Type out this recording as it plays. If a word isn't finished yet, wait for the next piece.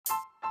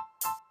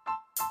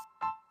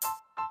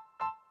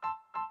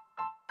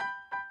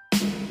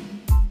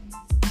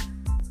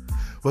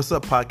What's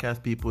up,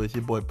 podcast people? It's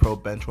your boy Pro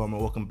Benchwarmer.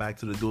 Welcome back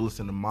to the Duelist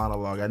and the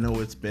Monologue. I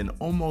know it's been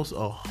almost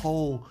a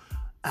whole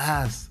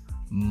ass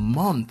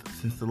month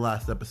since the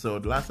last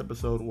episode. The last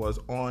episode was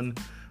on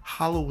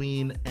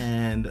Halloween,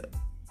 and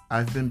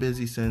I've been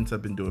busy since.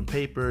 I've been doing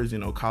papers.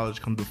 College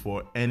comes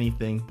before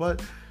anything,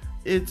 but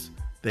it's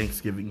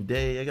Thanksgiving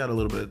Day. I got a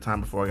little bit of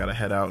time before I gotta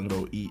head out and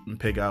go eat and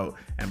pig out,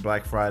 and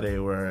Black Friday,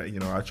 where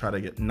I try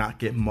to not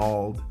get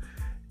mauled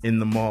in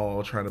the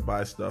mall trying to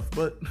buy stuff.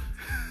 But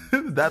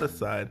that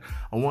aside,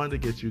 I wanted to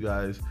get you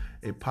guys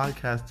a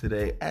podcast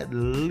today, at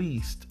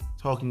least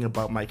talking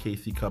about my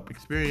KC Cup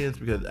experience,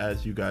 because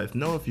as you guys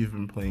know, if you've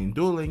been playing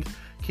Duel Links,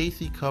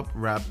 KC Cup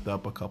wrapped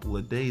up a couple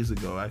of days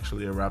ago.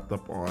 Actually, it wrapped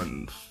up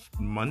on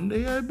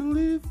Monday, I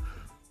believe.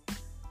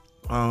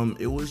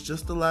 It was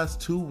just the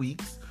last 2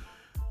 weeks.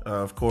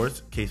 Of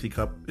course, KC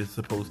Cup is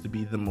supposed to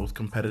be the most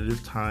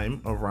competitive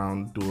time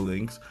around Duel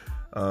Links.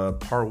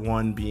 Part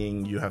 1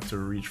 being you have to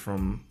reach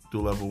from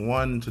Duel Level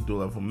 1 to Duel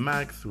Level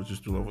Max, which is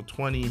Duel Level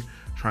 20,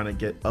 trying to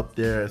get up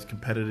there as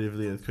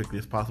competitively, as quickly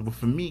as possible.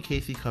 For me,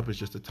 KC Cup is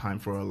just a time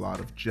for a lot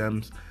of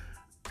gems.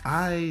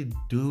 I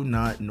do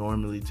not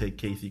normally take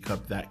KC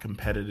Cup that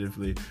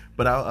competitively,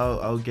 but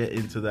I'll get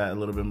into that a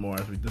little bit more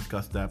as we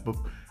discuss that. But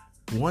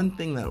one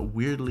thing that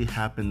weirdly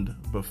happened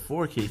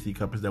before KC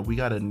Cup is that we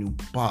got a new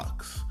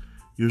box.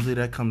 Usually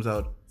that comes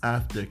out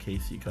after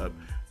KC Cup,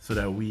 so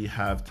that we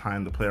have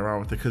time to play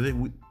around with it,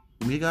 because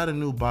we got a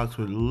new box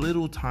with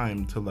little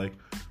time to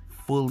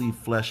fully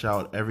flesh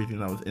out everything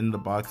that was in the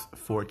box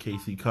for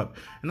KC Cup.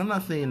 And I'm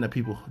not saying that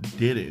people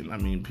didn't. I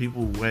mean,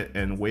 people went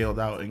and wailed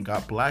out and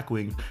got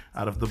Blackwings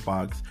out of the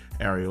box.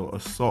 Aerial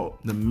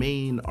Assault, the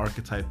main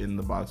archetype in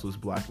the box, was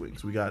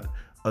Blackwings. We got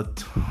a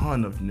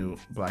ton of new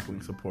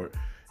Blackwing support.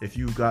 If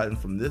you've gotten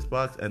from this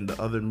box and the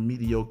other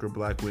mediocre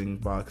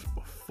Blackwing box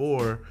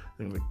before,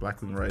 things like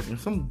Blackwing Rising,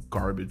 some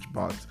garbage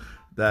box,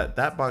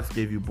 that box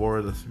gave you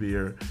Bora the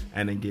Spear,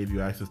 and it gave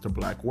you access to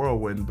Black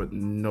Whirlwind, but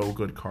no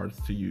good cards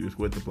to use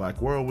with the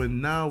Black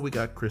Whirlwind. Now we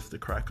got Chris the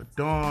Crack of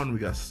Dawn, we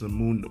got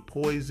Simoon the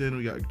Poison,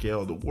 we got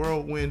Gale the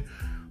Whirlwind,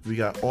 we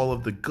got all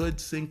of the good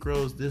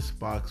synchros. This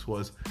box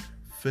was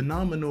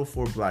phenomenal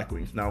for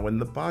Blackwings. Now, when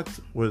the box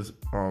was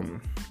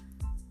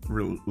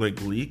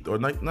leaked, or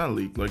not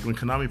leaked, when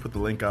Konami put the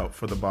link out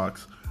for the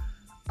box,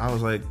 I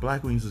was like,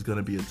 Blackwings is going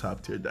to be a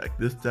top tier deck.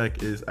 This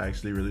deck is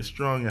actually really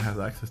strong. It has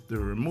access to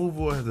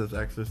removal, it has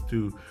access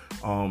to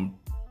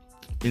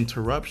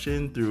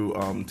interruption through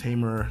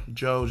Tamer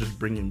Joe, just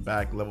bringing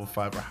back level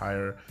 5 or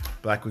higher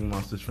Blackwing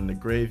monsters from the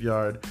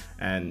graveyard.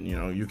 And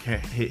you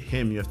can't hit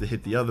him, you have to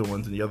hit the other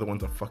ones, and the other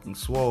ones are fucking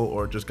swole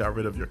or just got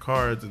rid of your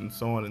cards, and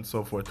so on and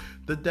so forth.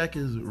 The deck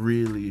is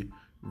really,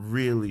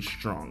 really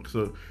strong.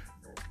 So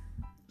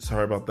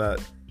sorry about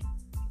that.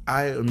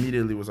 I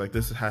immediately was like,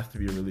 this has to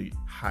be a really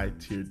high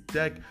tier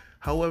deck.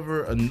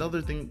 However,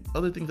 other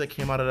things that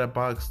came out of that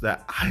box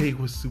that I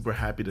was super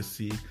happy to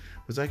see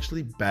was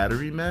actually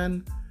Battery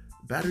Man.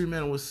 Battery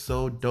Man was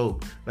so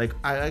dope.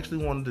 I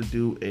actually wanted to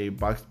do a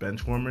Box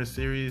Benchwarmer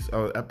series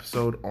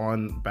episode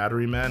on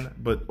Battery Man,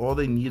 but all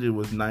they needed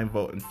was 9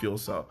 volt and Fuel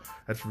Cell.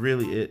 That's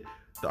really it.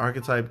 The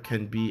archetype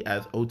can be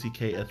as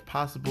OTK as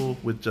possible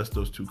with just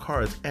those 2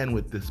 cards, and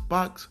with this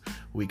box,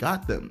 we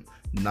got them.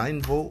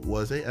 9 volt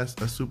was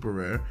a super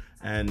rare,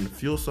 and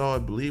Fuel Cell, I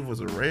believe,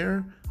 was a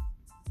rare.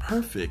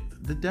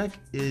 Perfect. The deck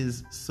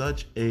is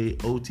such a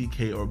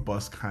OTK or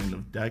bust kind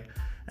of deck,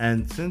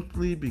 and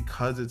simply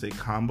because it's a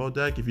combo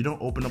deck, if you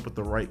don't open up with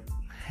the right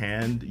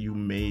hand, you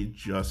may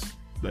just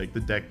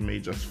the deck may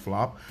just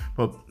flop.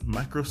 But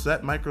Micro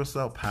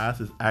Cell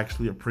Pass is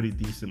actually a pretty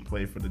decent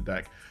play for the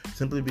deck,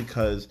 simply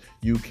because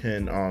you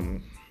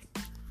can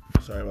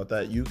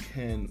you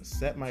can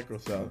set Micro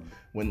Cell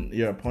when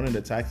your opponent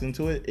attacks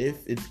into it.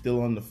 If it's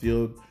still on the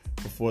field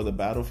before the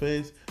battle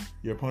phase,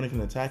 your opponent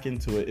can attack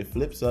into it. It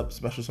flips up,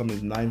 special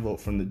summons 9 volt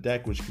from the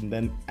deck, which can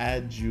then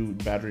add you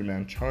Battery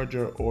Man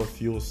Charger or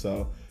Fuel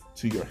Cell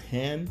to your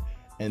hand.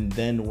 And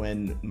then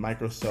when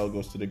Micro Cell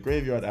goes to the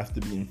graveyard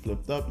after being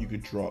flipped up, you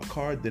could draw a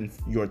card. Then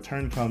your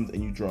turn comes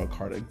and you draw a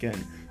card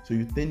again. So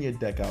you thin your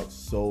deck out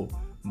so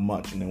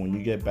much. And then when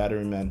you get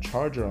Battery Man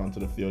Charger onto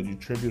the field, you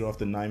tribute off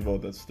the 9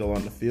 volt that's still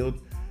on the field,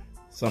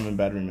 summon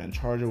Battery Man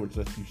Charger, which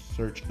lets you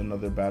search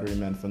another Battery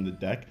Man from the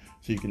deck.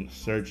 So you can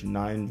search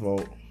 9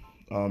 volt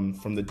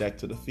from the deck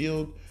to the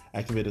field,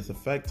 activate its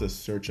effect to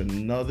search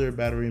another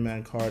Battery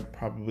Man card,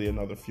 probably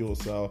another Fuel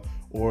Cell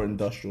or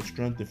Industrial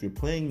Strength if you're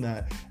playing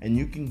that, and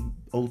you can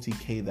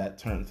OTK that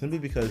turn, simply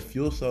because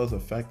Fuel Cell's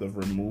effect of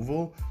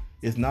removal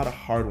is not a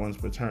hard one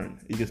per turn.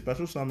 You can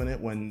special summon it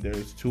when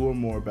there's 2 or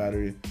more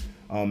Battery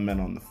men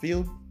on the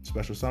field.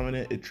 Special summon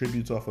it, it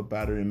tributes off a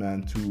Battery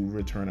Man to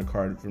return a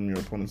card from your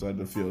opponent's side of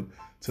the field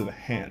to the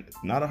hand.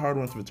 Not a hard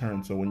one to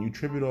return, so when you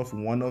tribute off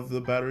one of the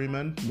Battery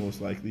Men,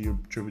 most likely you're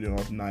tributing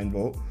off 9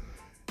 volt,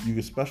 you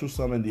can special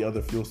summon the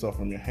other Fuel Cell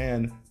from your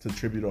hand to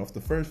tribute off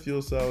the first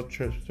Fuel Cell,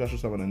 special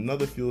summon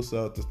another Fuel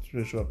Cell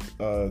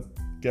to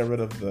get rid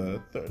of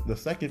the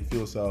second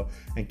Fuel Cell,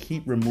 and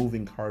keep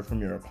removing cards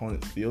from your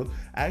opponent's field.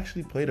 I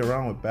actually played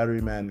around with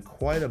Battery Man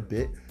quite a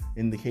bit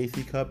in the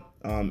KC Cup,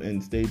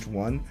 in stage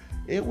 1,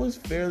 it was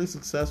fairly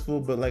successful.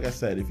 But like I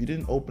said, if you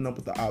didn't open up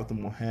with the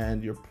optimal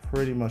hand, you're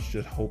pretty much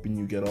just hoping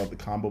you get all the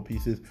combo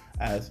pieces,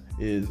 as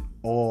is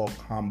all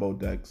combo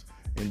decks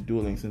in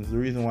Duel Links. And it's the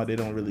reason why they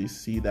don't really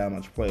see that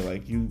much play.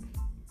 Like,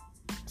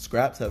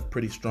 scraps have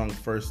pretty strong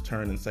first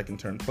turn and second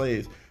turn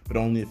plays, but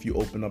only if you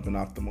open up an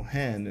optimal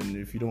hand. And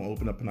if you don't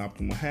open up an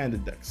optimal hand, the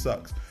deck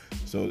sucks.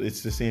 So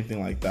it's the same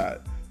thing like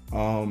that.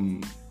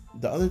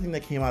 The other thing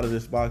that came out of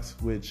this box,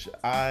 which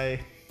I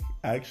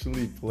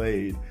actually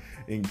played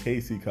in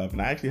KC Cup,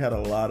 and I actually had a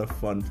lot of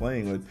fun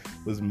playing with,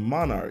 was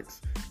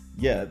Monarchs.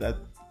 Yeah, that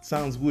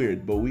sounds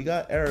weird, but we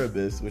got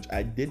Erebus, which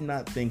I did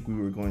not think we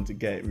were going to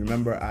get.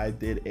 Remember, I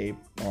did a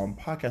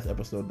podcast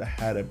episode that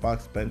had a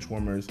box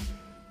benchwarmers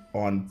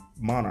on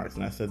Monarchs,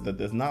 and I said that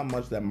there's not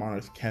much that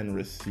Monarchs can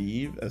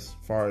receive as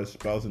far as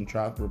spells and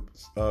trap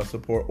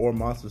support or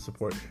monster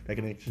support that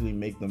can actually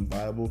make them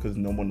viable, because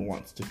no one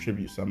wants to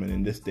tribute summon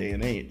in this day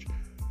and age.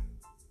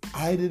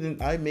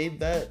 I made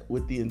that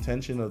with the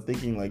intention of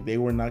thinking like they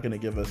were not going to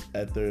give us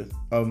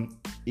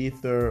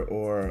Ether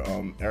or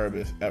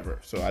Erebus ever,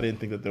 so I didn't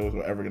think that those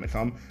were ever going to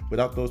come.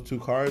 Without those two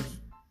cards,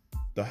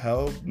 the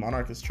hell,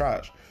 Monarch is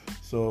trash.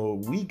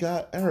 So we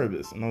got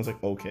Erebus, and I was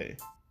like, okay,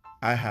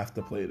 I have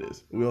to play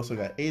this. We also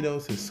got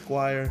Eidos, his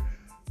Squire,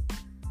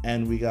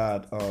 and we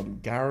got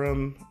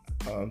Garam.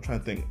 I'm trying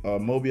to think.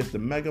 Mobius the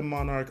Mega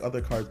Monarch,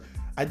 other cards.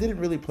 I didn't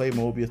really play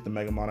Mobius the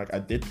Mega Monarch. I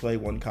did play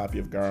one copy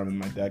of Garam in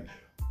my deck.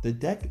 The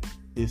deck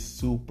is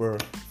super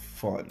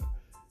fun.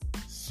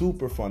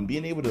 Super fun.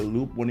 Being able to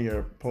loop one of your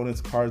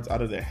opponent's cards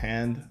out of their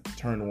hand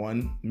turn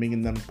 1,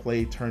 making them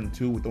play turn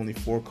 2 with only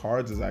 4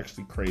 cards is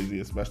actually crazy,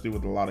 especially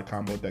with a lot of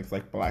combo decks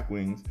like Black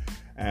Wings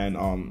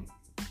and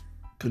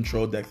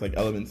control decks like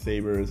Element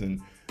Sabers, and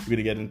we're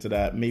gonna get into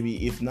that.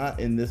 Maybe if not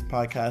in this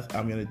podcast,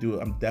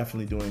 I'm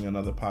definitely doing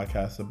another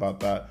podcast about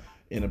that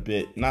in a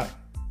bit. Not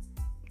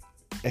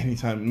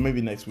anytime,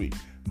 maybe next week.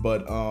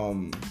 But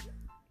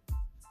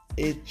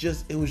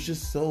it was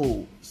just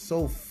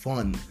so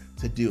fun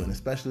to do, and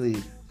especially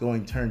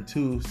going turn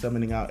 2,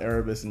 summoning out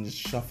Erebus and just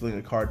shuffling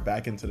a card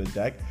back into the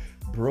deck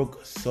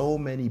broke so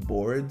many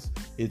boards.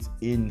 It's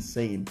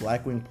insane.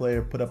 Blackwing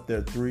player put up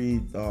their 3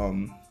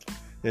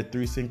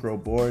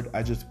 synchro board.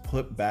 I just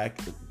put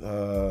back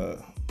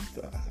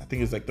I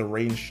think it's like the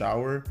Rain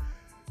Shower,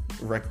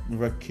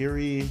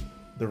 Rakiri,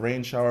 the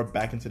Rain Shower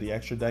back into the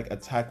extra deck,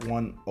 attack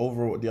one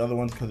over the other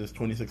ones because it's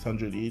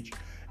 2,600 each,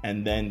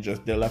 and then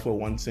just they're left with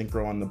 1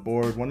 synchro on the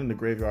board, 1 in the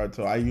graveyard.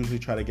 So I usually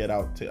try to get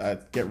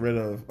rid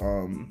of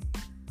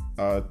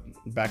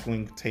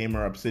Backlink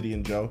Tamer,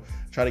 Obsidian Joe,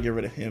 try to get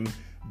rid of him,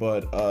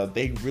 but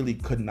they really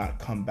could not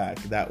come back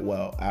that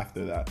well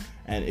after that,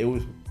 and it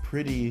was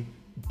pretty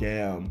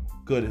damn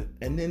good.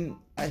 And then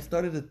I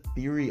started to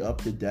theory up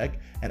the deck,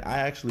 and I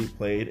actually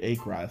played a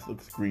Grass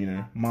Looks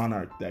Greener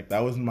Monarch deck. That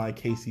was my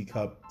KC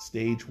Cup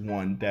stage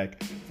 1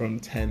 deck from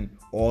 10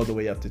 all the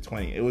way up to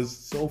 20. It was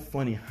so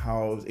funny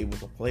how I was able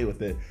to play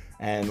with it,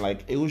 and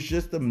like it was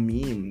just a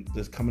meme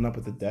just coming up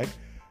with the deck.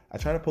 I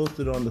tried to post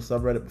it on the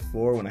subreddit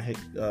before when I hit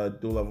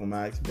dual level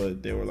max,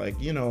 but they were like,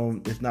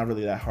 it's not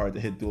really that hard to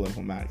hit dual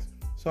level max,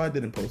 so I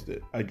didn't post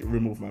it. I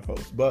removed my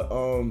post. But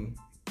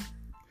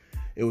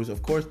it was,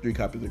 of course, 3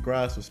 copies of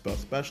Grass with Spell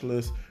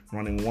Specialist,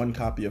 running 1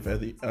 copy of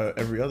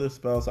every other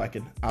spell, so I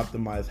can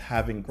optimize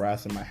having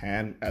Grass in my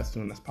hand as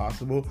soon as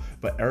possible.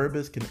 But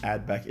Erebus can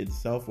add back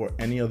itself or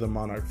any other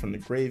Monarch from the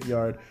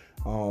graveyard.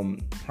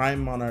 Prime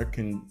Monarch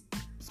can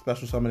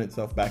special summon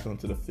itself back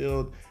onto the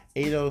field.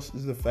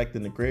 Eidos' effect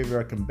in the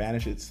graveyard can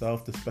banish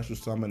itself to special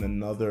summon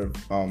another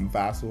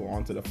vassal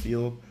onto the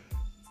field.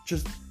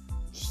 Just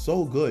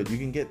so good. You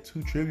can get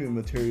 2 tribute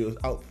materials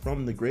out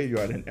from the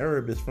graveyard and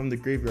Erebus from the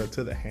graveyard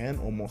to the hand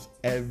almost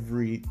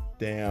every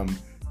damn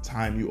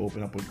time you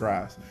open up with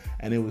Grass,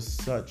 and it was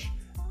such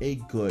a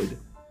good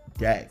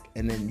deck.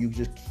 And then you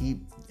just keep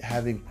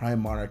having Prime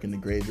Monarch in the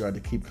graveyard to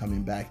keep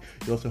coming back.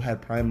 You also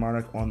had Prime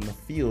Monarch on the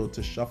field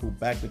to shuffle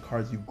back the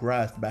cards you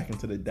grasped back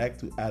into the deck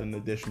to add an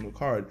additional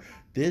card.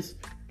 This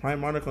Prime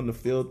Monarch on the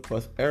field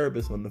plus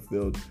Erebus on the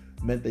field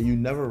meant that you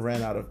never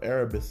ran out of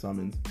Erebus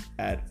summons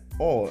at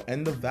all.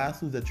 And the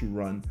vassals that you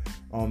run,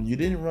 you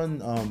didn't run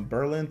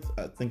Berlinth.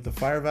 I think the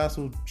Fire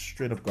Vassal,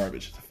 straight up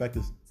garbage. Its effect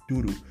is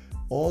doo-doo.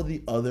 All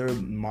the other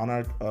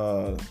Monarch,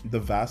 the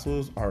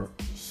vassals are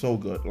so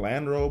good.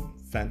 Landrobe,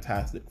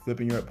 fantastic.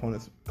 Flipping your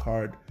opponent's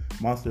card,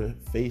 monster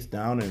face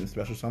down and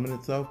special summon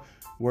itself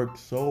worked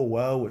so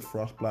well with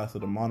Frost Blast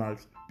of the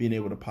Monarchs, being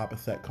able to pop a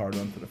set card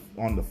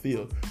on the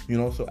field. You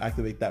can also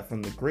activate that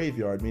from the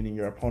graveyard, meaning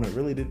your opponent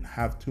really didn't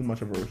have too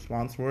much of a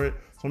response for it.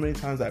 So many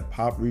times I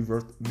pop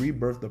Rebirth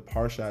the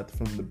Parshat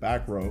from the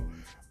back row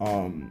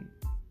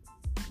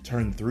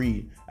turn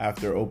 3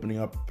 after opening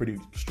up a pretty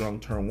strong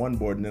turn 1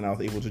 board, and then I was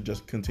able to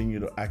just continue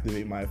to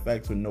activate my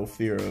effects with no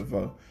fear of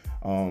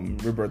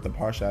Rebirth the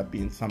Parshat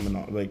being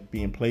summoned, like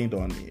being played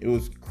on me. It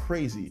was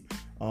crazy.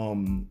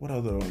 What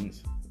other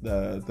ones?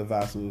 The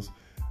vassals.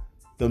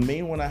 The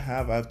main one I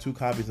have 2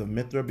 copies of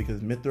Mithra,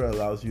 because Mithra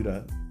allows you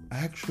to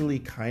actually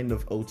kind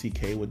of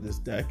OTK with this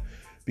deck,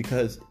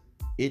 because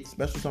it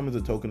special summons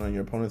a token on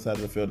your opponent's side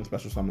of the field and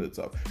special summons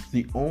itself. It's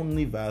the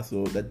only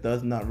vassal that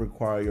does not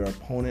require your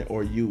opponent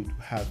or you to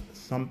have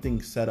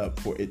something set up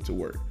for it to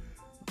work.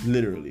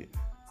 Literally.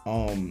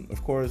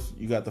 Of course,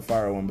 you got the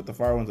fire one, but the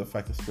fire one's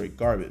effect is straight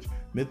garbage.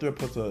 Mithra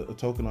puts a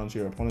token onto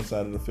your opponent's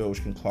side of the field,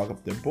 which can clog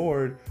up their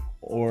board,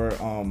 or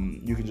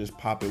you can just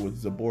pop it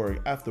with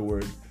Zaborg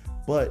afterwards.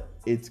 But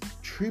its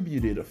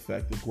tributed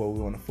effect is what we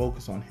want to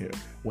focus on here.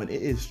 When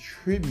it is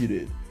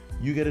tributed,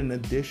 you get an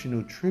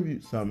additional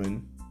tribute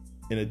summon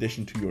in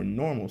addition to your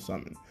normal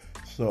summon.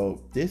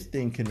 So this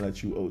thing can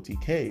let you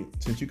OTK.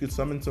 Since you can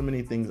summon so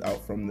many things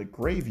out from the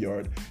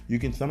graveyard, you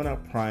can summon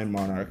out Prime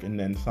Monarch and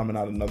then summon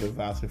out another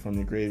vassal from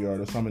the graveyard,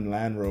 or summon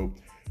Land Robe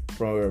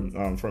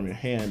from your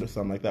hand or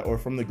something like that, or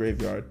from the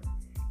graveyard.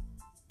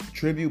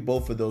 Tribute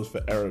both of those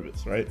for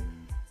Erebus, right?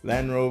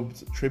 Land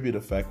Robe's tribute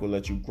effect will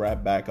let you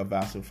grab back a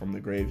vassal from the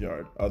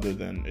graveyard, other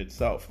than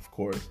itself, of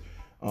course.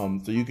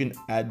 So you can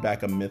add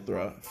back a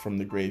Mithra from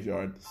the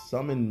graveyard,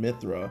 summon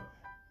Mithra.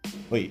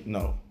 Wait,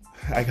 no.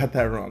 I got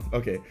that wrong.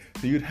 Okay,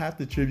 so you'd have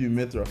to tribute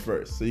Mithra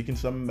first. So you can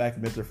summon back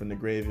Mithra from the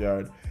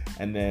graveyard,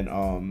 and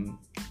then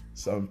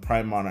some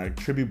Prime Monarch,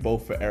 tribute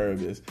both for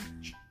Erebus,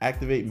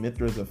 activate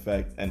Mithra's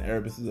effect and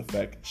Erebus's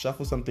effect,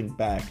 shuffle something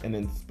back, and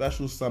then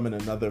special summon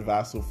another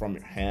vassal from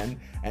your hand,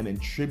 and then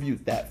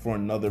tribute that for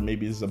another,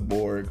 maybe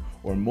Zaborg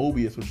or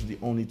Mobius, which is the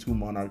only two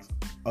Monarchs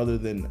other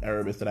than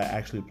Erebus that I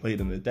actually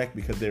played in the deck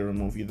because they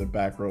remove either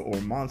back row or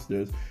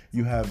monsters.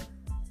 You have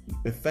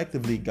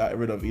effectively got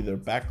rid of either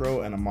back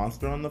row and a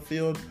monster on the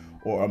field,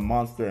 or a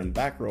monster and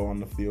back row on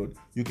the field.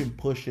 You can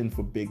push in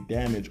for big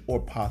damage or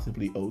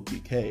possibly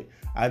OTK.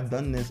 I've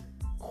done this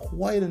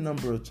quite a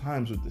number of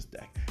times with this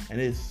deck, and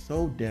it is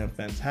so damn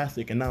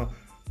fantastic. And now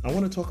I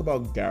want to talk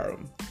about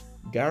Garum.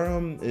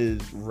 Garum is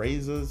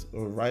Ryza's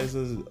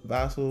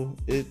vassal.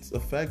 Its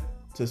effect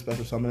to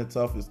special summon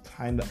itself is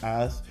kind of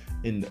ass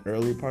in the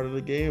early part of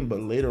the game,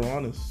 but later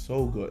on is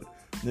so good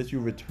that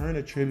you return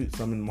a tribute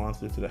summon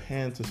monster to the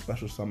hand to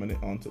special summon it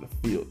onto the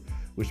field,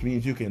 which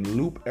means you can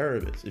loop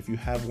Erebus. If you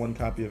have one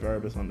copy of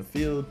Erebus on the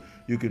field,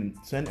 you can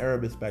send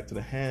Erebus back to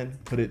the hand,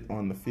 put it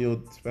on the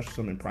field, special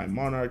summon Prime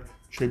Monarch,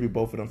 tribute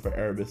both of them for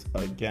Erebus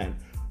again.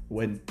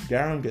 When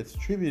Garum gets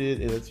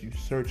tributed, it lets you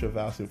search a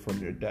vassal from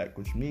your deck,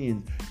 which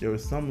means there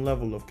is some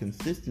level of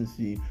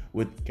consistency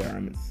with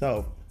Garum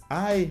itself.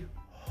 I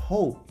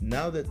hope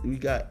now that we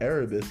got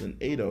Erebus and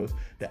Eidos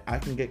that I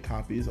can get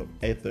copies of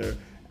Aether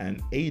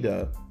and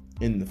Ada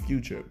in the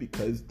future,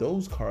 because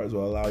those cards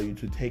will allow you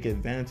to take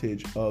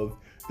advantage of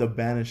the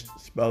banished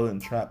spell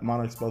and trap,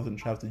 Monarch spells and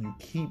traps that you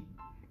keep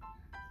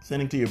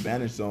sending to your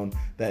banish zone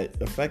that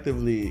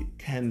effectively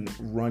can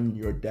run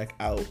your deck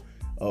out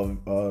of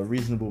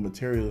reasonable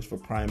materials for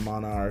Prime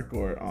Monarch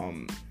or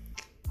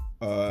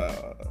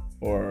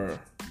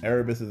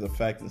Erebus's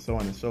effect and so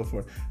on and so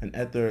forth. And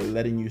Ether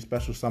letting you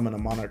special summon a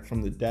Monarch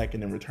from the deck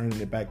and then returning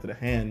it back to the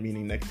hand,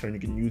 meaning next turn you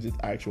can use its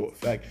actual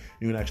effect.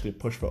 You can actually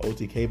push for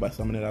OTK by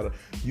summoning it out.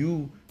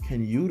 You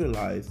can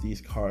utilize these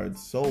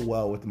cards so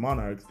well with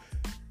Monarchs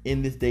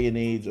in this day and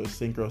age of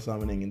synchro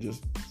summoning and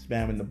just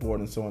spamming the board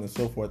and so on and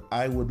so forth.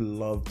 I would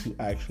love to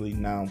actually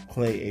now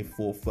play a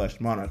full-fledged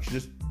Monarch.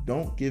 Just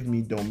don't give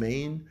me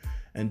Domain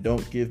and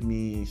don't give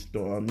me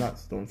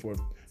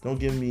don't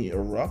give me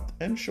Erupt,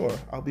 and sure,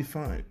 I'll be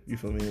fine. You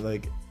feel me?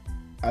 Like,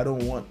 I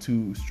don't want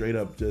to straight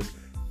up just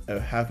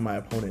have my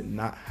opponent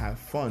not have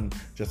fun,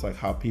 just like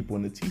how people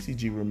in the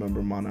TCG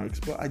remember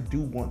Monarchs, but I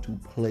do want to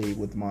play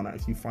with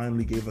Monarchs. You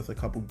finally gave us a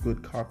couple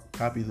good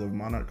copies of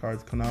Monarch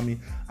cards, Konami.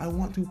 I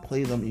want to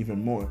play them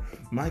even more.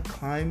 My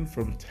climb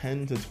from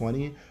 10 to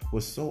 20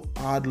 was so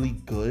oddly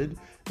good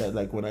that,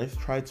 like, when I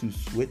tried to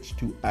switch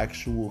to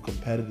actual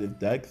competitive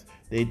decks,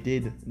 they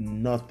did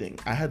nothing.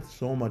 I had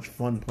so much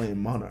fun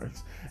playing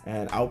Monarchs,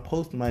 and I'll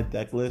post my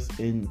deck list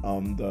in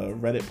the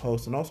Reddit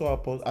post, and also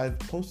I've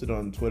posted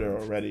on Twitter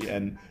already,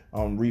 and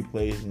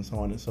replays and so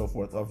on and so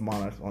forth of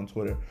Monarchs on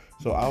Twitter.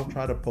 So I'll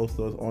try to post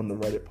those on the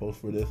Reddit post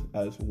for this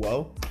as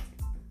well.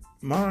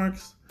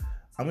 Monarchs,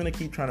 I'm gonna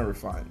keep trying to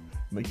refine.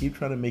 I'm gonna keep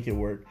trying to make it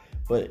work,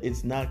 but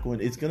it's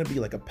gonna be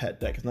like a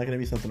pet deck. It's not gonna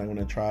be something I'm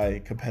gonna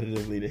try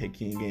competitively to hit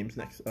King games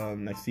next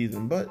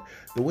season. But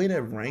the way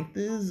that ranked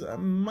is, I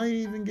might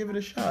even give it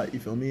a shot. You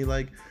feel me?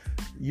 Like,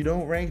 you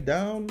don't rank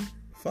down,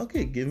 fuck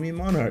it, give me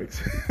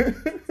Monarchs.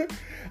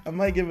 I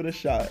might give it a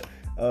shot.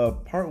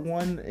 Part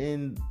 1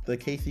 in the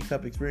KC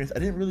Cup experience, I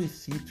didn't really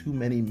see too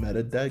many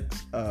meta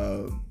decks.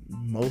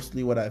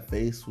 Mostly what I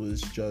faced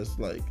was just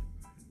like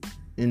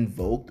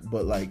Invoked,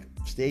 but like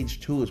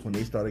stage 2 is when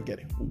they started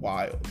getting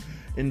wild.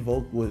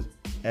 Invoked was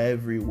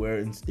everywhere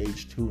in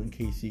stage 2 in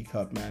KC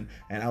Cup, man,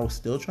 and I was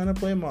still trying to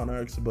play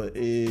Monarchs, but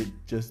it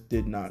just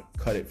did not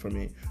cut it for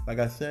me. Like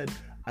I said,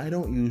 I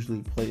don't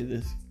usually play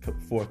this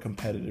for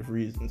competitive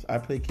reasons. I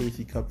play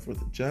KC Cup for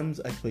the gems.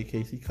 I play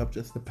KC Cup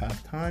just to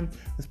pass time,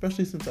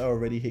 especially since I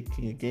already hit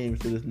King of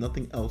Games, so there's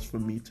nothing else for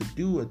me to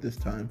do at this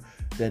time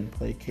than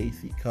play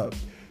KC Cup.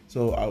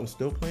 So I was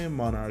still playing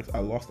Monarchs. I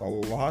lost a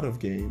lot of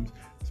games.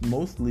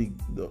 Most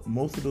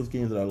of those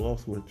games that I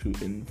lost were to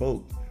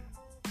Invoked.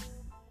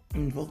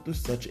 Invoked was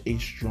such a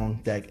strong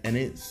deck, and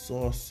it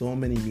saw so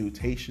many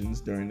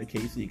mutations during the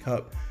KC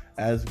Cup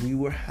as we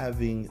were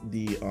having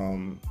the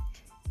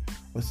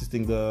what's this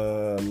thing,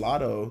 the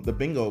lotto, the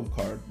bingo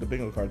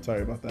card,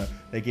 sorry about that.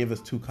 They gave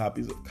us 2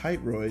 copies of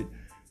Kiteroid.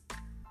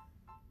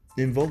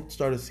 Invoked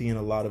started seeing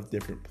a lot of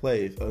different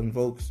plays.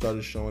 Invoked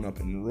started showing up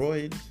in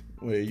Roids,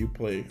 where you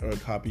play a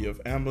copy of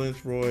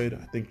Ambulance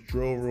Roid, I think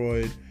Drill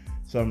Roid,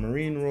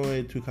 Submarine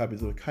Roid, 2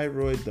 copies of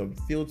Kiteroid, the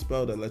field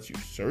spell that lets you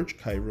search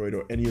Kiteroid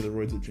or any of the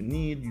Roids that you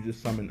need. You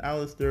just summon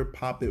Alistair,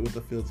 pop it with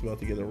the field spell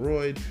to get a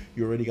Roid.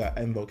 You already got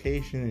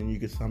Invocation, and you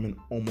can summon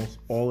almost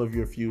all of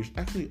your fusions.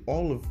 Actually,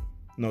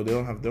 no, they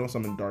don't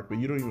summon Dark, but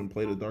you don't even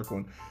play the Dark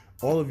one.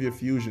 All of your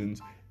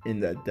fusions in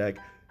that deck.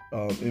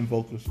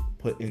 Invoked was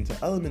put into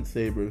Element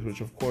Sabers,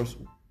 which of course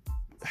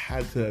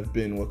had to have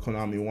been what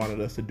Konami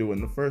wanted us to do in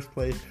the first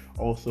place.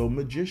 Also,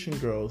 Magician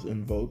Girls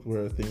Invoked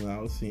were a thing that I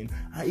was seeing.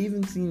 I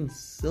even seen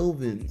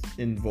Sylvans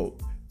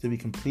Invoked, to be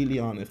completely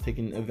honest,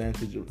 taking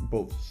advantage of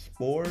both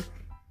Spore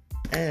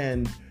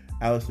and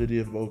Alistair the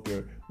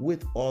Invoker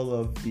with all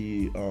of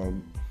the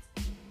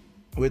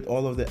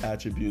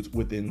attributes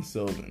within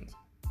Sylvans.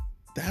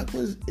 That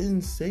was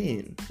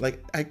insane.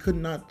 Like, I could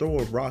not throw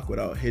a rock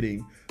without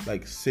hitting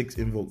like 6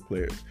 Invoked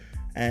players.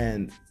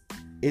 And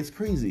it's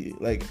crazy.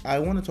 Like, I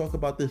want to talk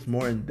about this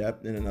more in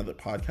depth in another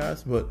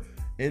podcast, but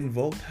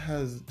Invoked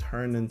has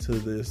turned into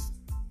this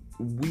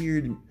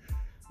weird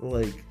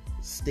like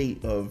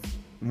state of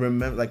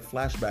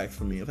flashbacks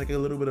for me. It's like a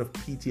little bit of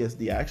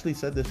PTSD. I actually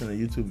said this in a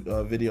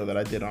YouTube video that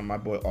I did on my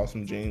boy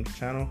Awesome James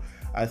channel.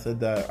 I said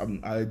that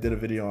I did a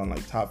video on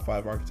like top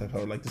 5 archetypes I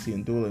would like to see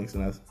in Duel Links,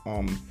 and as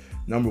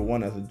number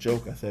 1, as a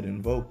joke, I said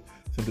Invoked,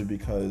 simply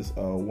because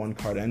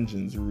 1-card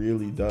engines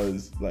really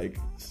does like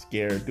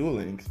scare Duel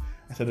Links.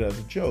 I said it as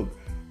a joke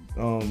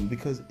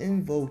because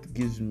Invoked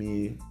gives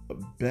me a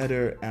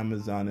better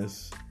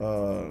Amazoness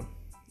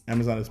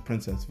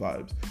Princess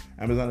vibes.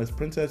 Amazoness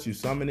Princess, you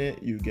summon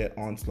it, you get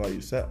Onslaught, you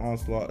set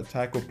Onslaught,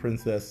 attack with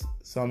Princess,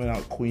 summon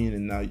out Queen,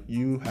 and now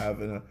you have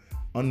an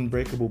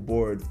unbreakable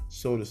board,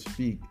 so to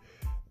speak,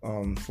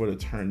 for the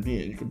turn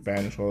being. You can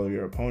banish all of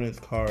your opponent's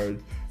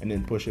cards and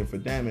then push in for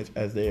damage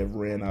as they have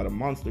ran out of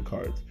monster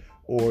cards.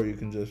 Or you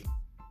can just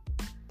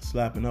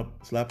slap them up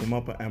with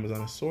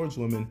Amazoness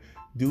Swordswoman,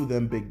 do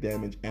them big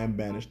damage, and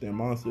banish their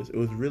monsters. It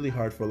was really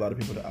hard for a lot of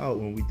people to out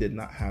when we did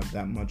not have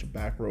that much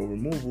back row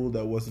removal.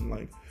 That wasn't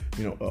like,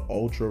 an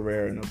ultra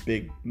rare and a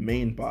big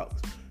main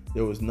box.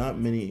 There was not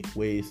many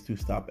ways to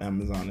stop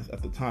Amazoness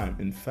at the time.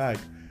 In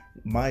fact,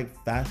 my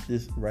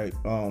fastest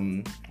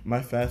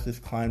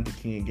climb to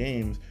King of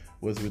Games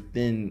was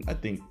within, I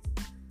think,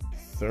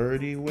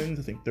 30 wins.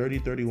 I think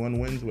 31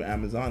 wins with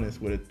Amazoness,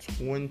 with a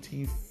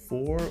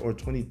 24 or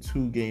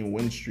 22 game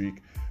win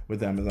streak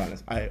with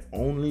Amazoness. I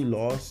only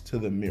lost to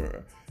the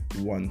Mirror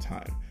one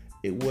time.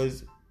 It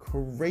was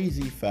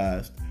crazy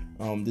fast.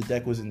 The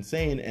deck was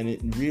insane, and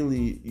it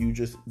really, you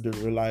just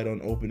relied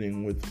on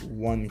opening with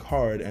 1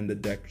 card and the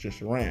deck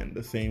just ran.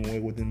 The same way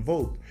with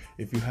Invoked.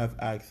 If you have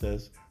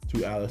access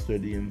to Alistair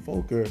the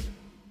Invoker,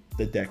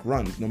 the deck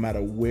runs no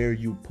matter where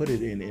you put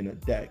it in a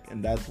deck.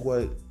 And that's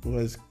what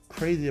was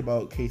crazy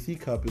about KC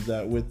Cup, is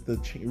that with the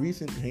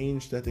recent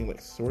change to, I think,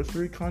 like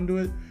Sorcery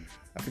Conduit,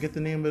 I forget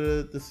the name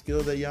of the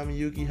skill that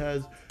Yamayuki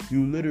has,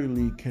 you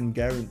literally can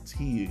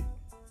guarantee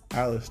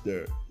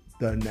Alistair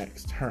the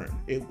next turn.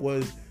 It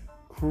was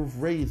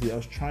crazy. I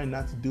was trying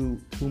not to do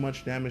too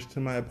much damage to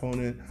my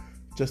opponent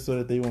just so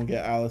that they won't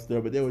get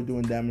Alistair, but they were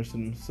doing damage to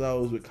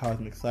themselves with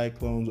Cosmic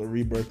Cyclones or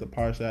Rebirth of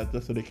Parshat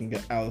just so they can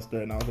get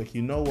Alistair. And I was like,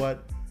 you know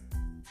what?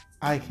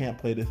 I can't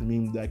play this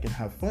meme deck and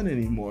have fun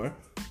anymore.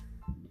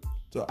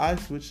 So I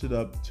switched it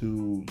up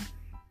to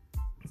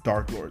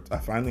Dark Lords. I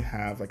finally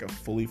have like a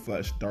fully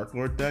fleshed Dark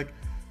Lord deck,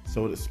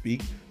 so to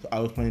speak. So I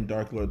was playing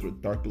Dark Lords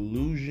with Dark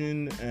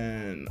Illusion,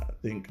 and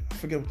I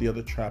forget what the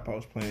other trap I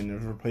was playing.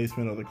 There's a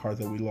replacement of the cards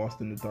that we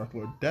lost in the Dark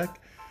Lord deck.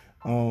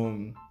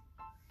 And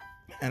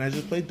I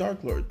just played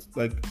Dark Lords,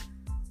 like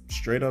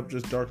straight up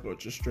just Dark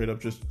Lords, just straight up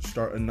just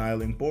start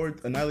annihilating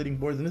boards. And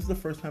this is the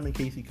first time in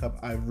KC Cup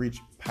I've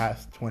reached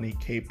past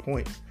 20k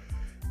points.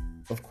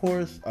 Of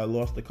course, I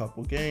lost a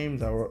couple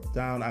games. I was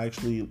down. I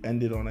actually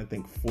ended on, I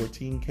think,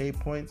 14k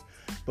points.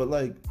 But,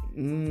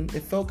 it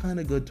felt kind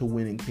of good to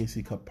win in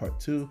KC Cup Part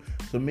 2.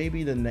 So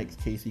maybe the next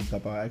KC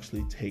Cup I'll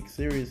actually take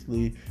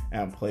seriously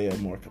and play a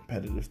more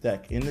competitive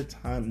deck. In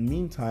the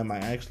meantime, I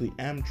actually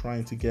am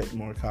trying to get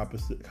more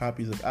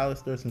copies of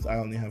Alistair, since I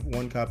only have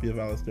 1 copy of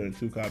Alistair and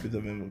 2 copies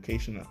of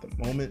Invocation at the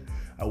moment.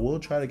 I will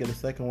try to get a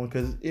second one,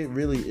 because it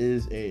really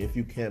is if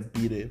you can't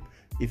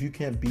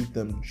beat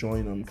them,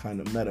 join them kind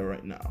of meta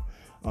right now.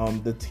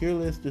 The tier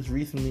list just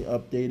recently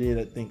updated,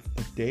 I think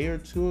a day or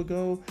 2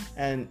 ago,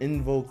 and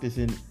Invoked is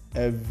in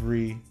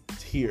every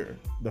tier.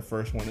 The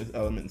first one is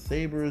Element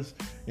Sabers.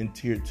 In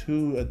tier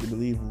 2, I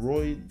believe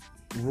Roid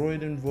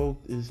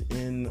Invoked is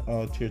in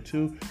tier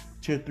 2.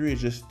 Tier 3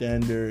 is just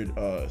standard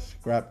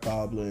Scrap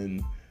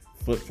Goblin,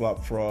 Flip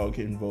Flop Frog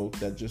Invoked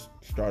that just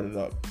started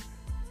up.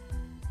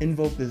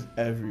 Invoked is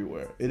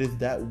everywhere. It is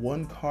that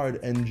 1 card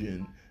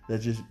engine that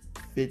just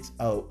fits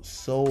out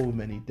so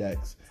many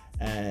decks,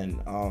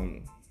 and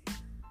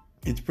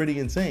it's pretty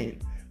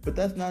insane. But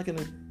that's not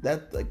gonna,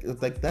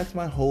 that's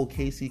my whole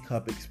KC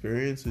Cup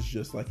experience, is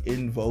just like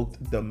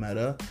Invoked the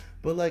meta.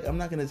 But like, I'm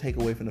not gonna take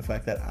away from the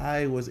fact that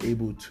I was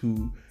able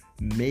to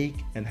make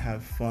and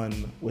have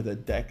fun with a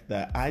deck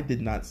that I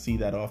did not see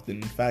that often.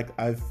 In fact,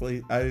 I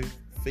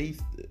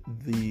faced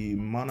the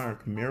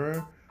Monarch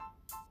Mirror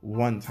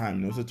one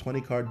time. It was a 20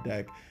 card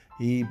deck.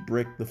 He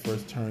bricked the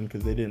first turn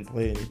because they didn't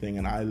play anything,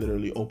 and I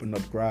literally opened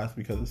up grass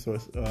because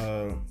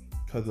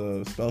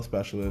of Spell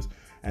Specialist,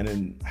 and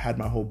then had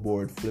my whole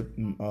board flip,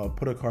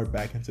 put a card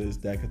back into his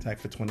deck, attack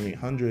for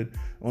 2,800.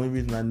 Only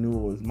reason I knew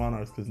it was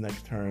Monarchs because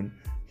next turn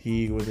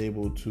he was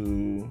able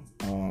to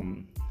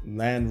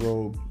land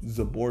robe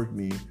Zaborg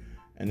me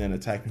and then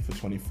attack me for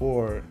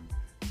 24.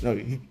 No,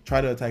 he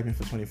tried to attack me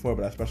for 24,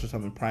 but I special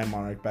summoned Prime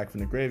Monarch back from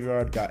the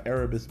graveyard, got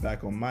Erebus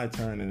back on my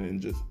turn, and then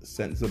just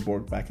sent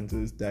Zaborg back into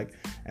his deck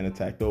and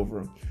attacked over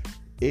him.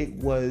 It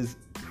was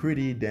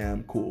pretty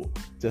damn cool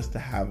just to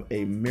have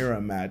a mirror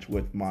match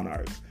with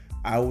Monarchs.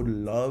 I would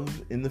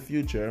love in the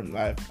future,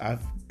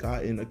 I've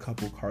gotten a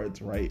couple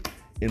cards right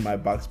in my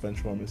Box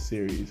Benchwarmers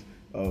series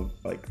of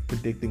like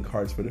predicting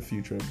cards for the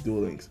future of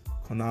Duel Links.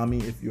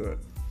 Konami, if you're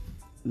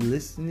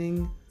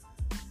listening,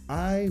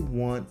 I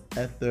want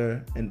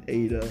Ether and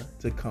Ada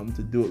to come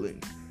to Duel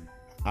Links.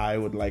 I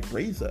would like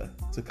Razor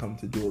to come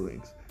to Duel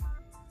Links.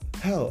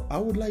 Hell, I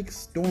would like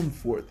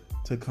Stormforth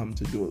to come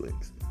to Duel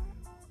Links.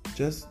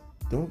 Just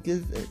don't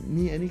give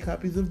me any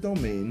copies of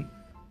Domain.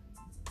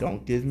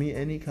 Don't give me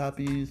any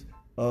copies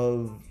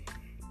of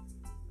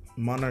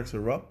Monarchs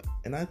Erupt,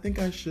 and I think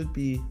I should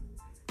be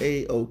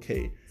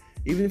A-okay.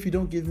 Even if you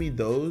don't give me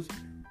those,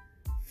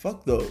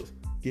 fuck those.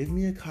 Give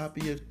me a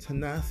copy of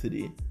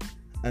Tenacity,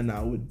 and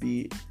I would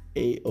be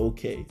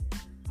A-okay.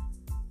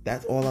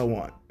 That's all I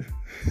want.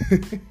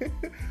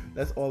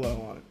 That's all I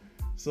want.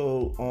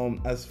 So,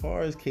 as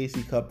far as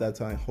KC Cup,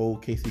 that's my whole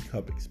KC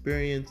Cup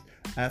experience.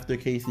 After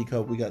KC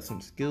Cup, we got some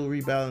skill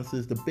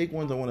rebalances. The big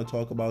ones I want to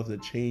talk about is a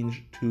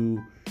change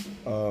to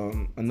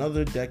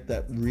another deck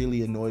that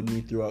really annoyed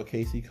me throughout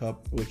KC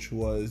Cup, which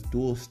was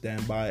Dual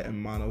Standby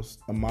and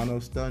Mono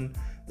Stun.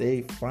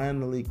 They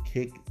finally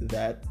kicked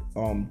that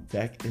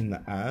deck in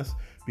the ass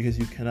because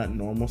you cannot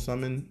normal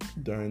summon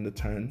during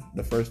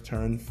the first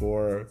turn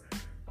for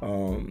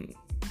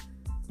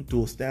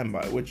Dual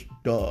Standby, which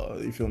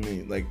you feel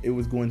me? Like, it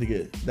was going to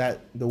get that,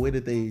 the way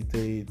that they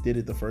did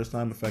it the first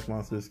time, effect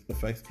monsters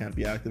effects can't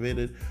be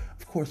activated.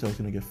 Of course I was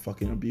gonna get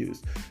fucking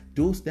abused.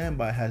 Dual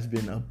Standby has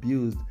been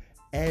abused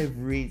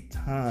every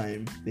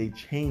time they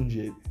change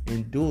it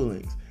in Duel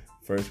Links.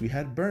 First we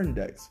had mill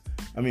decks,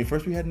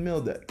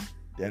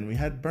 then we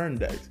had burn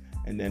decks,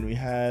 and then we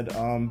had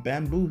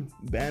bamboo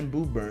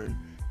burn,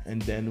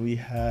 and then we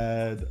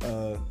had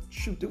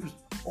there was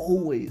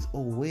always a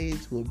way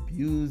to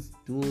abuse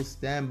Dual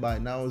Standby.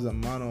 Now it's a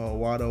Mono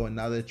Awado, and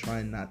now they're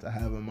trying not to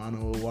have a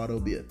Mono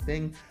Awado be a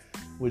thing,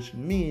 which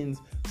means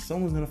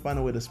someone's gonna find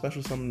a way to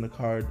special summon the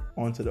card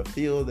onto the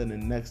field and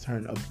then next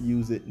turn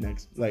abuse it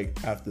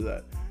after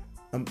that.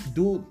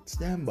 Dual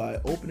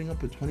Standby opening up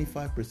to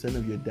 25%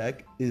 of your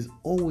deck is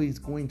always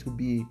going to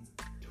be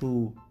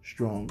too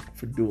strong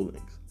for Duel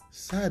Links.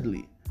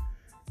 Sadly,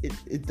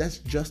 that's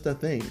just a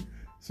thing.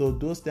 So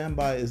Dual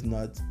Standby is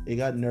nuts. It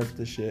got nerfed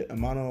to shit. A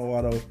Mono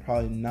Awado is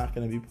probably not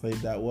going to be played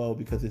that well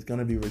because it's going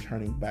to be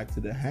returning back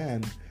to the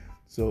hand.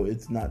 So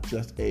it's not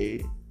just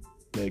a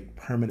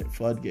permanent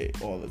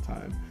floodgate all the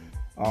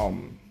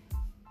time.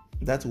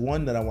 That's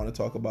one that I want to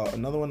talk about.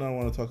 Another one that I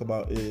want to talk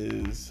about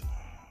is,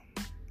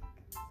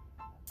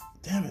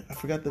 damn it, I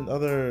forgot the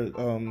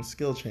other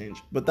skill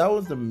change. But that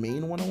was the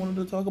main one I wanted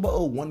to talk about.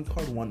 One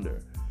Card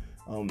Wonder.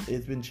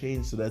 It's been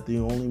changed so that the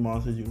only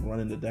monsters you can run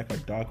in the deck are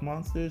dark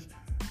monsters.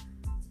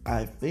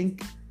 I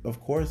think,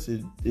 of course,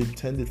 it's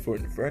intended for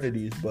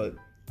Infernities, but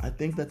I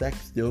think that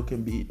still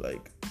can be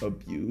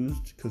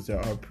abused because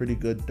there are pretty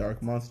good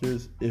dark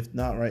monsters, if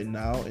not right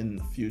now, in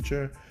the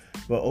future.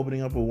 But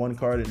opening up with one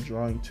card and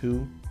drawing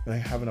two,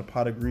 having a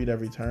Pot of Greed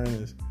every turn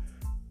is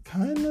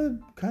kind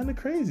of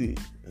crazy.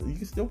 You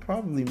can still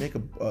probably make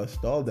a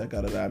stall deck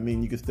out of that. I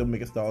mean, you can still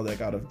make a stall deck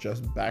out of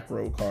just back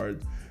row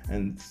cards,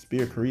 and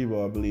Spear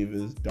Karibo, I believe,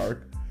 is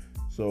dark,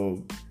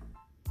 so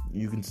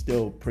you can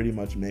still pretty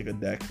much make a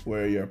deck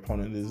where your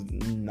opponent is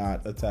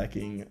not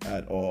attacking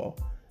at all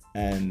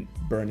and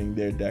burning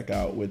their deck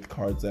out with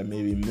cards that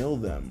maybe mill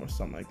them or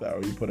something like that.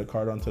 Or you put a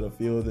card onto the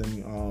field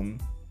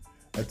and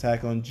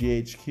attack on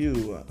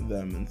GHQ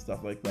them and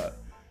stuff like that.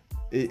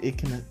 It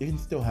can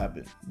still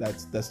happen.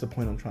 That's the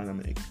point I'm trying to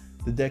make.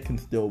 The deck can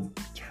still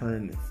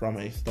turn from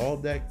a stall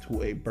deck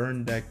to a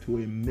burn deck to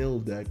a mill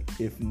deck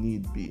if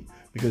need be,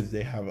 because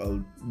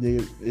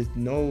there's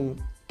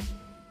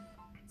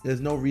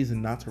no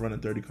reason not to run a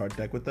 30 card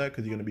deck with that,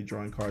 because you're going to be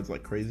drawing cards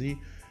like crazy,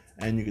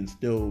 and you can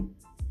still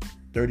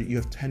you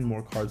have 10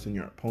 more cards than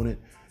your opponent.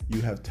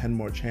 You have 10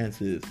 more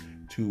chances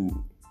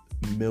to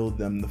mill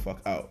them the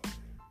fuck out.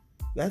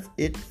 that's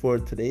it for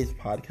today's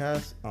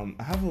podcast.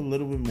 I have a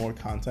little bit more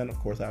content. Of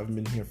course, I haven't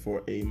been here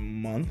for a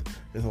month.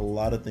 There's a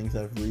lot of things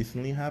that have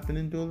recently happened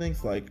in Duel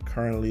Links, like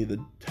currently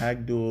the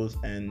tag duels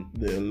and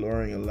the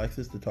alluring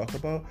Alexis to talk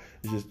about.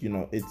 It's just,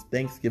 it's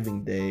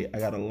Thanksgiving Day. I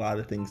got a lot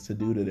of things to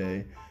do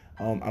today.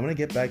 I'm going to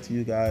get back to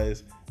you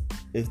guys.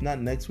 It's not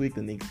next week,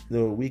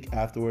 the week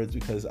afterwards,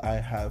 because I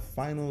have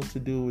finals to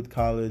do with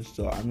college,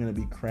 so I'm going to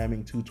be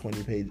cramming two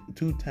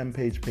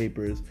 10-page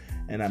papers,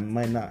 and I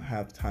might not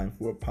have time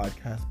for a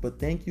podcast. But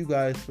thank you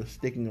guys for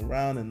sticking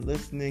around and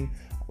listening.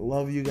 I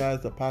love you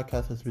guys. The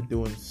podcast has been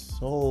doing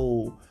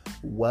so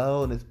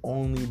well, and it's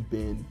only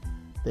been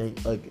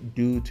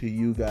due to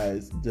you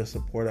guys, the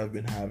support I've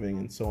been having,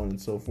 and so on and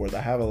so forth.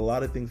 I have a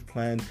lot of things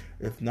planned,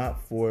 if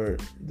not for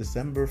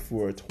December,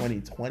 for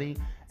 2020,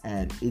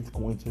 and it's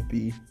going to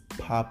be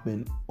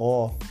popping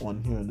off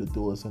on here in the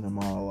Duelist Center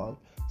monologue.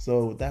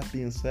 So with that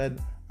being said,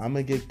 I'm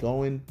gonna get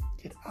going.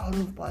 Get out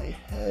of my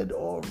head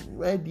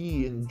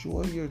already.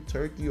 Enjoy your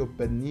turkey or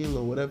pernil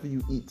or whatever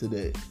you eat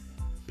today.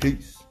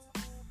 Peace.